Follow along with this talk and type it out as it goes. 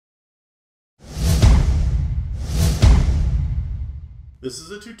This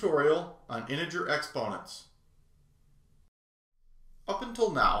is a tutorial on integer exponents. Up until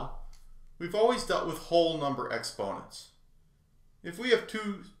now, we've always dealt with whole number exponents. If we have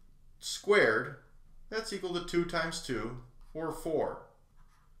 2 squared, that's equal to 2 times 2, or 4.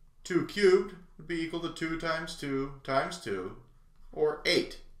 2 cubed would be equal to 2 times 2 times 2, or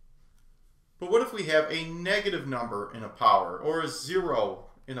 8. But what if we have a negative number in a power, or a 0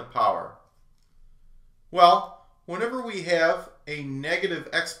 in a power? Well, whenever we have a negative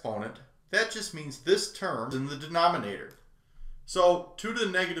exponent, that just means this term is in the denominator. So 2 to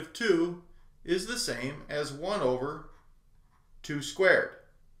the negative 2 is the same as 1 over 2 squared.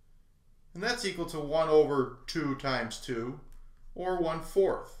 And that's equal to 1 over 2 times 2, or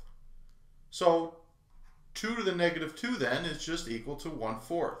 1/4. So 2 to the negative 2 then is just equal to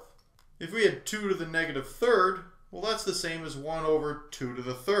 1/4. If we had 2 to the negative 3rd, well, that's the same as 1 over 2 to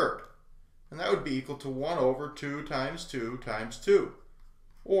the 3rd. And that would be equal to 1 over 2 times 2 times 2,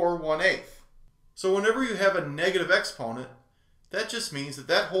 or 1/8. So whenever you have a negative exponent, that just means that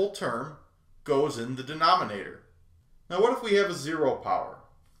that whole term goes in the denominator. Now what if we have a 0 power?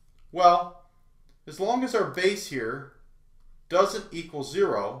 Well, as long as our base here doesn't equal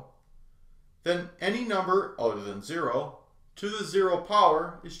 0, then any number other than 0 to the 0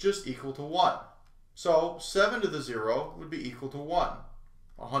 power is just equal to 1. So 7 to the 0 would be equal to 1.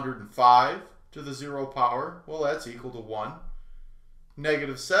 105 to the 0 power, well, that's equal to 1.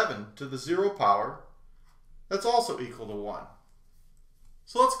 Negative 7 to the 0 power, that's also equal to 1.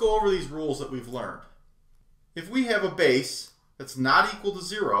 So let's go over these rules that we've learned. If we have a base that's not equal to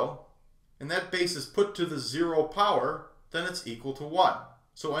 0, and that base is put to the 0 power, then it's equal to 1.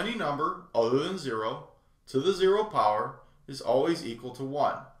 So any number other than 0 to the 0 power is always equal to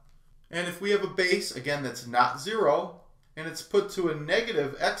 1. And if we have a base, again, that's not 0, and it's put to a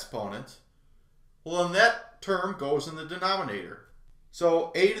negative exponent, well, then that term goes in the denominator.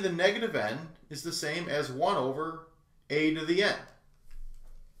 So a to the negative n is the same as 1 over a to the n.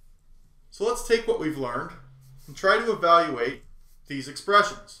 So let's take what we've learned and try to evaluate these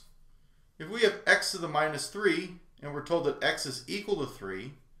expressions. If we have x to the minus 3 and we're told that x is equal to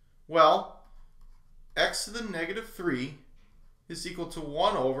 3, well, x to the negative 3 is equal to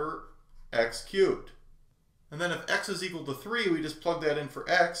 1 over x cubed. And then if x is equal to 3, we just plug that in for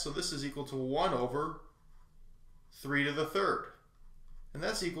x, so this is equal to 1 over 3 to the 3rd. And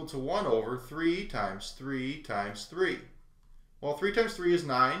that's equal to 1 over 3 times 3 times 3. Well, 3 times 3 is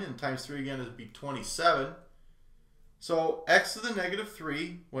 9, and times 3 again would be 27. So x to the negative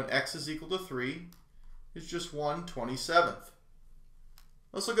 3, when x is equal to 3, is just 1/27.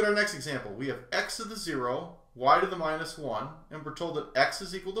 Let's look at our next example. We have x to the 0, y to the minus 1, and we're told that x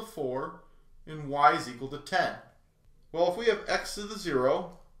is equal to 4, and y is equal to 10. Well, if we have x to the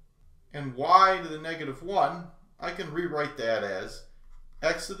 0 and y to the negative 1, I can rewrite that as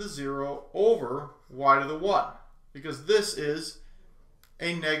x to the 0 over y to the 1, because this is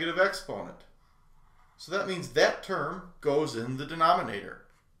a negative exponent. So that means that term goes in the denominator.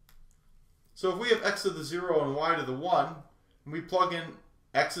 So if we have x to the 0 and y to the 1, and we plug in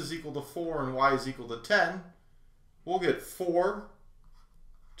x is equal to 4 and y is equal to 10, we'll get 4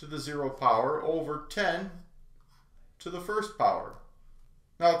 to the 0 power over 10 to the first power.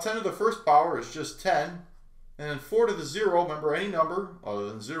 Now 10 to the first power is just 10, and then 4 to the 0, remember any number other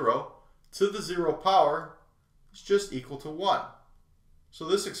than 0, to the 0 power is just equal to 1. So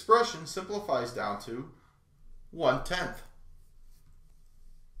this expression simplifies down to 1/10.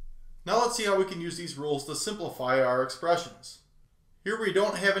 Now let's see how we can use these rules to simplify our expressions. Here we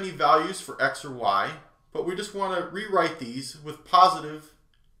don't have any values for x or y, but we just want to rewrite these with positive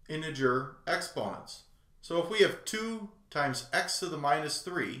integer exponents. So if we have 2 times x to the minus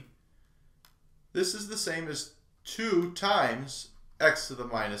 3, this is the same as 2 times x to the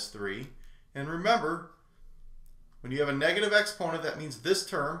minus 3. And remember, when you have a negative exponent, that means this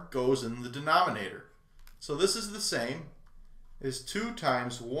term goes in the denominator. So this is the same as 2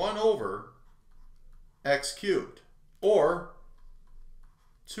 times 1 over x cubed, or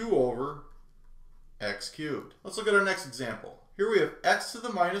 2 over x cubed. Let's look at our next example. Here we have x to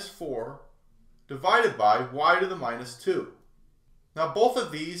the minus 4 divided by y to the minus 2. Now both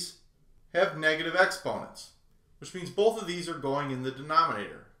of these have negative exponents, which means both of these are going in the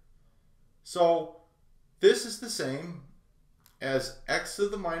denominator. So this is the same as x to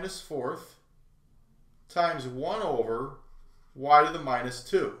the minus 4th times 1 over y to the minus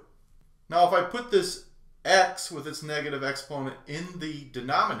 2. Now if I put this x with its negative exponent in the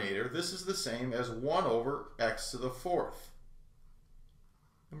denominator, this is the same as 1 over x to the 4th.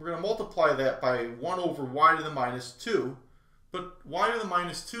 And we're going to multiply that by 1 over y to the minus 2, but y to the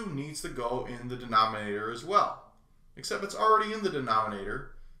minus 2 needs to go in the denominator as well. except it's already in the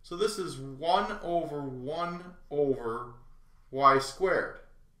denominator. So this is 1 over 1 over y squared.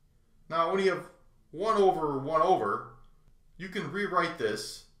 Now when you have 1 over, you can rewrite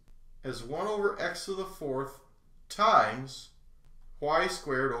this as 1 over x to the 4th times y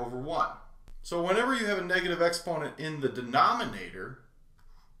squared over 1. So whenever you have a negative exponent in the denominator,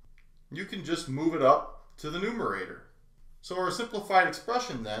 you can just move it up to the numerator. So our simplified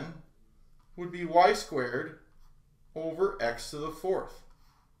expression then would be y squared over x to the 4th.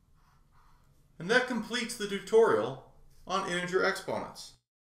 And that completes the tutorial on integer exponents.